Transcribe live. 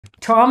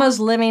Trauma's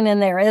living in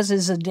there, as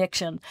is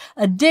addiction.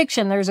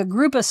 Addiction, there's a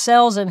group of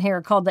cells in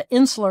here called the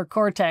insular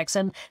cortex,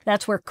 and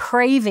that's where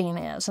craving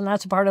is, and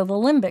that's a part of the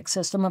limbic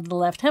system of the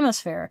left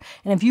hemisphere.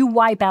 And if you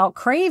wipe out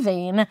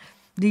craving,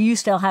 do you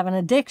still have an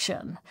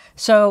addiction?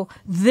 So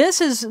this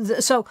is,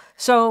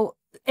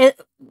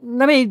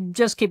 let me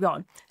just keep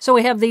going. So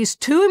we have these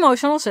two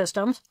emotional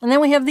systems, and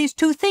then we have these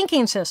two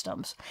thinking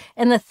systems.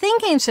 And the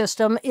thinking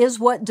system is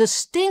what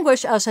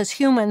distinguishes us as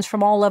humans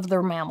from all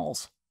other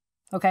mammals.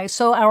 Okay,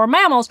 so our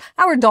mammals,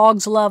 our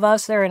dogs love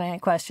us. There ain't any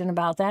question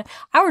about that.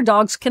 Our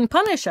dogs can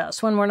punish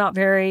us when we're not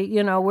very,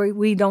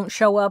 we don't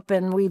show up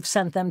and we've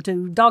sent them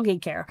to doggy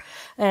care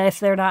if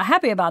they're not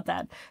happy about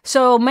that.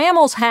 So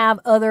mammals have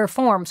other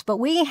forms, but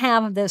we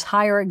have this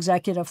higher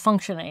executive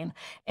functioning.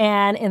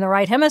 And in the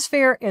right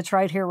hemisphere, it's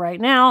right here, right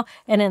now.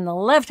 And in the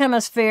left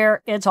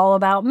hemisphere, it's all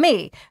about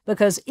me.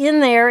 Because in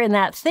there, in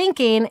that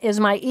thinking, is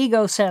my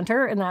ego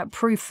center in that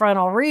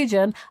prefrontal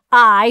region.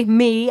 I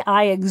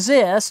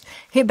exist.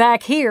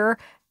 Back here,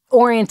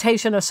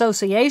 orientation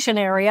association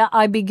area,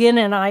 I begin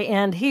and I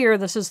end here.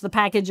 This is the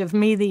package of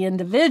me, the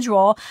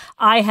individual.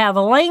 I have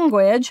a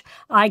language.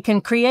 I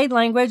can create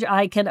language.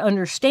 I can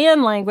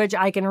understand language.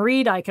 I can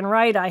read. I can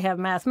write. I have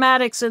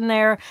mathematics in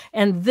there.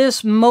 And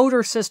this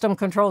motor system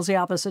controls the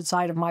opposite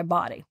side of my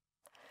body.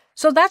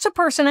 So that's a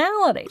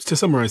personality. To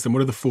summarize them,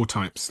 what are the 4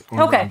 types?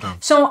 Okay.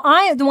 So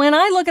when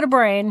I look at a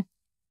brain,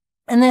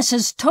 and this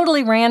is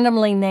totally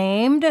randomly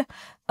named,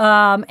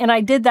 and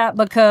I did that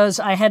because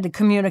I had to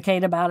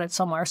communicate about it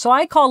somewhere. So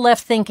I call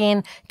left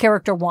thinking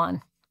character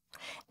 1.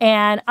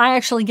 And I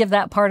actually give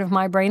that part of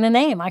my brain a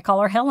name. I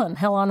call her Helen.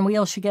 Hell on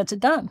wheels, she gets it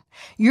done.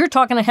 You're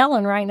talking to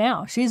Helen right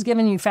now. She's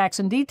giving you facts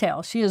and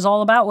details. She is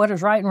all about what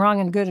is right and wrong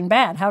and good and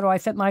bad. How do I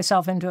fit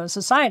myself into a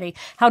society?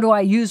 How do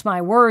I use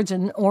my words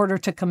in order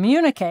to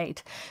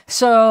communicate?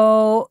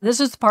 So this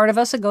is the part of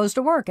us that goes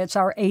to work. It's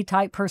our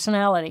A-type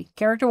personality.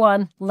 Character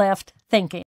 1, left thinking.